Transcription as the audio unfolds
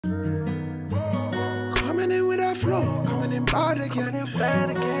bad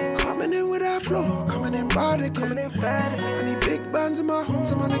again. Coming in with that flow, coming in bad again. I need big bands in my home,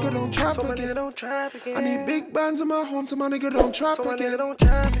 so my nigga don't trap again. I need big bands in my home, so my nigga don't trap again.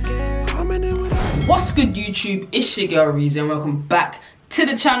 Coming in with that. What's good, YouTube? It's your girl Reezy and welcome back to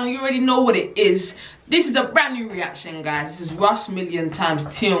the channel. You already know what it is. This is a brand new reaction, guys. This is Russ Million times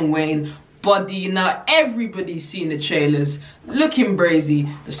Tion Wayne Body. Now everybody's seen the trailers, looking brazy.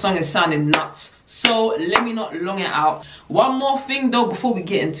 The song is sounding nuts, so let me not long it out. One more thing though before we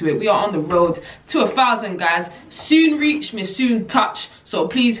get into it, we are on the road to 1,000, guys. Soon reach me, soon touch, so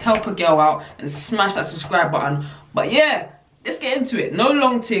please help a girl out and smash that subscribe button. But yeah, let's get into it. No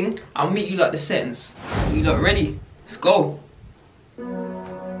long thing, I'll meet you like the settings. You lot ready? Let's go.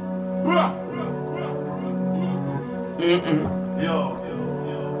 Yo.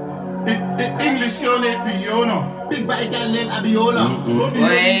 English girl named Fiona. Big body girl named Abiola.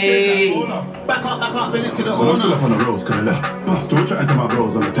 Hey. Back up, finish to the owner. I'm still up on the roads, can I left? Still chatting to my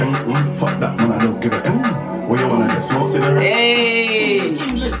bros on the tank. Fuck that, man, I don't give a F. What you wanna get, smoke cigarette? Hey.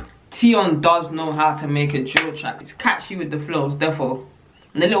 Tion does know how to make a drill track. It's catchy with the flows, therefore.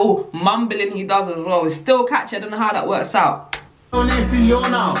 And the little mumbling he does as well is still catchy. I don't know how that works out.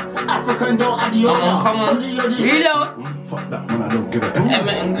 Fiona, African don't Adiola. Come on. Reload. Fuck that, man, I don't give a F.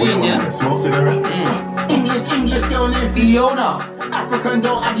 Emmett and Green, yeah? Smoke cigarette. English girl named Fiona. African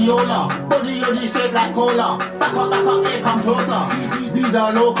don't Adiola. Body shaped like cola. Back up, here come closer.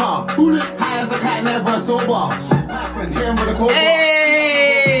 Vida loca. High as a cat, never sober. Him with a cobra.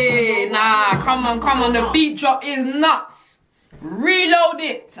 Hey, nah, come on. The beat drop is nuts. Reload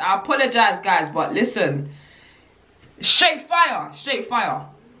it. I apologize, guys, but listen. Straight fire.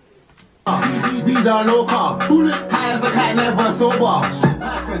 Vida loca, high as a cat, never sober.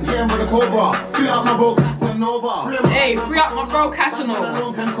 Him with a cobra, free up my bro Casanova. Hey, free up my bro Casanova.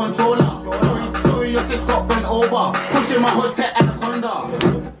 Alone can control her. Sorry, your sis got bent over. Pushing my hood to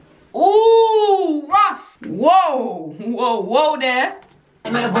anaconda. Ooh, Russ. Whoa there.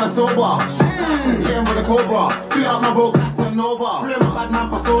 Never sober. Him with a cobra, free up my bro Casanova. Free my bad man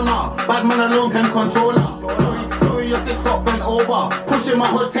persona. Bad man alone can control her. Sorry, your sis got bent over. Pushing my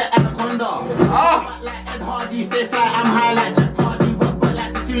hood to anaconda. Like Ed Hardy, stay fly, I'm high like Jeff Hardy. But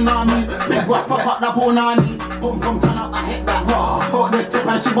like the tsunami. Big Russ, fuck up the punani. Boom, turn up, I hit that. Fuck this tip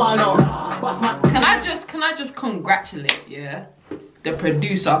and she ball out. Can I just congratulate, yeah, the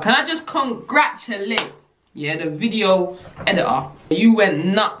producer? Can I just congratulate, yeah, the video editor? You went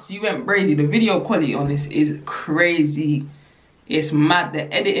nuts, you went brazy. The video quality on this is crazy. It's mad,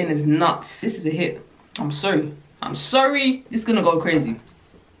 the editing is nuts. This is a hit. I'm sorry, this is gonna go crazy.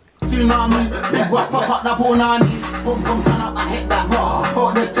 Tsunami, big Russ, fuck up the punani. Boom, turn up, I hit that.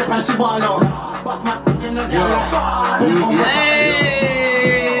 Fuck this tip and she ball out. Bust my in the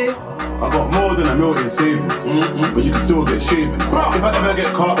Hey. I got more than $1 million savings, but you can still get shaven. If I ever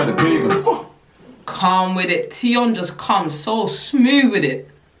get caught by the pagans. Calm with it. Tion just comes so smooth with it.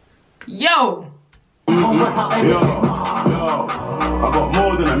 Yo. I got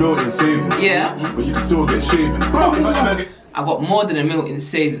more than $1 million savings. Yeah. But you can still get shaven. I got more than $1 million in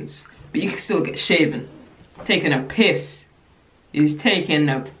savings, but you can still get shaven. Taking a piss. He's taking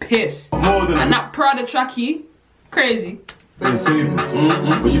a piss. And that Prada tracky, crazy. In savings,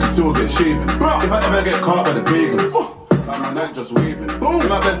 but you can still get shaven. If I ever get caught by the pagans. Like my neck just waving. In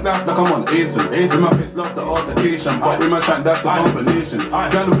my best life, like I'm on Acer. In my face, love the altercation. But with my shank, that's a combination.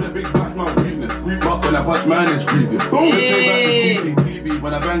 Girl with a big back's my weakness. But when I punch, man, it's grievous. Play back the CCTV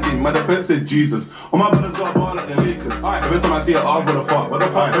when I bang in. My defense said Jesus. All my brothers are ball like the Lakers. Every time I see an arch, what the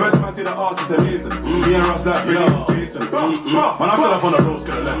fuck? Every time I see the arch, it's amazing. Me and Russ, like Freddie and Jason. Man, I'm still up on the roads,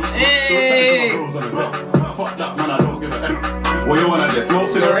 gonna left. Still chatting to my bros on the tech. Fuck that, man, I don't give a F. What you wanna get? Smoke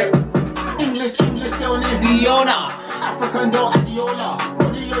cigarette? English girl named Fiona. African don't Adiola.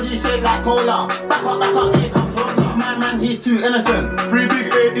 Body shaped like cola. Back up, here come closer. My man, he's too innocent. 3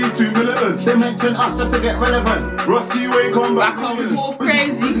 big 8, he's too militant. They mention us just to get relevant. Rusty way come back. Back on full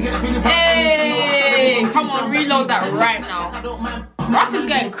crazy. Hey, come on, reload that right now. Russ is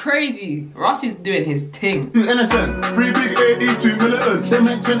getting crazy. Russ is doing his thing. Too innocent. 3 big 8, he's too militant. They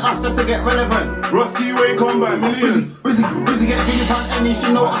mention us just to get relevant. Rusty way come by millions. Rizzy get £50 any.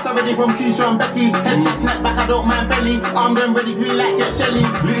 She know us already from Keisha and Becky. Head chest, neck back, I don't mind belly. I'm them ready, green light, get Shelly.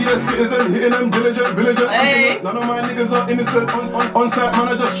 Leader citizen, hitting them diligent, villagers. Hey. None of my niggas are innocent. On site, man,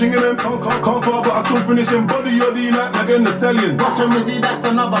 I just stringing them. Can't far, but I still finishing. Body or D like Megan the Stallion. Rush and Rizzy, that's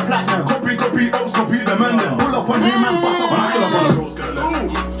another platinum. Copy, ops, copy the man them. Pull up on him and bust up Man, I still up on the roads, gonna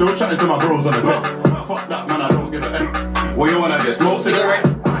left. Still chatting to my bros on the tech. Fuck that, man, I don't give a F. What you wanna get? Smoke cigarette?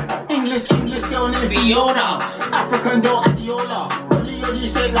 English girl named Fiona. African don't Adiola. Body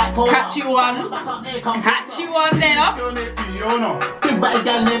shape like cola. Catch you one. Catch you one there. Girl named Fiona. Big body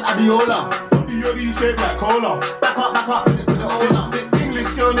girl named Abiola. Body shaped like cola. Back up, bring it to the owner. The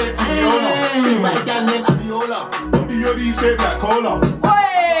English girl named Fiona. Big body girl named Abiola. Body shaped like cola.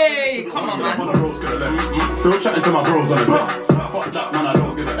 Hey, come on, I'm man. on a roast, get a left. Still chatting to my bros on the deck. Fuck that, man, I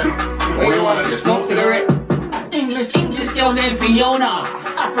don't give a F. Where you wanna just smoke cigarette? English girl named Fiona.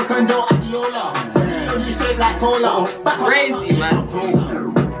 African dough Abiola. Body shaped like cola. Back up, Crazy, man.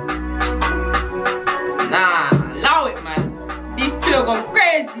 Nah, allow it, man. These two are going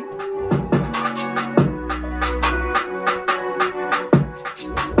crazy.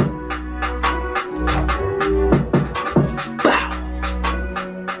 Bow.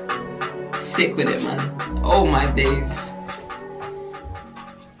 Sick with it, man. Oh my days.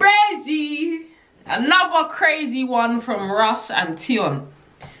 Crazy. Another crazy one from Russ and Tion.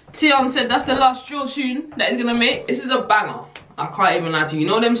 Tion said that's the last drill tune that he's gonna make. This is a banger. I can't even lie to you. You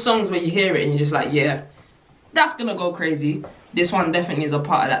know them songs where you hear it and you're just like, yeah, that's gonna go crazy. This one definitely is a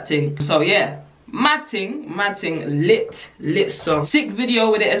part of that thing. So yeah, mad thing, lit song. Sick video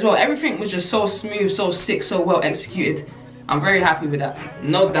with it as well. Everything was just so smooth, so sick, so well executed. I'm very happy with that,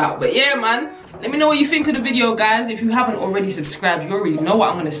 no doubt. But yeah, man, let me know what you think of the video, guys. If you haven't already subscribed, you already know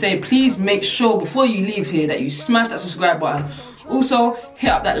what I'm gonna say. Please make sure before you leave here that you smash that subscribe button. Also, hit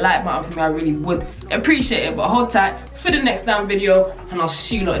up that like button for me, I really would appreciate it. But hold tight for the next damn video, and I'll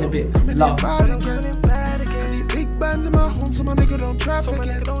see you lot in a bit. Love. I need big bands in my home so my nigga don't trap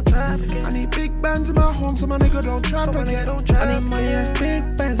again. I need big bands in my home so my nigga don't trap again. I need money that's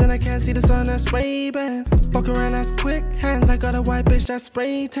big bands and I can't see the sun that's way bad. Fuck around that's quick hands, I got a white bitch that's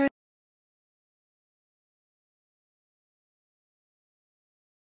spray tan.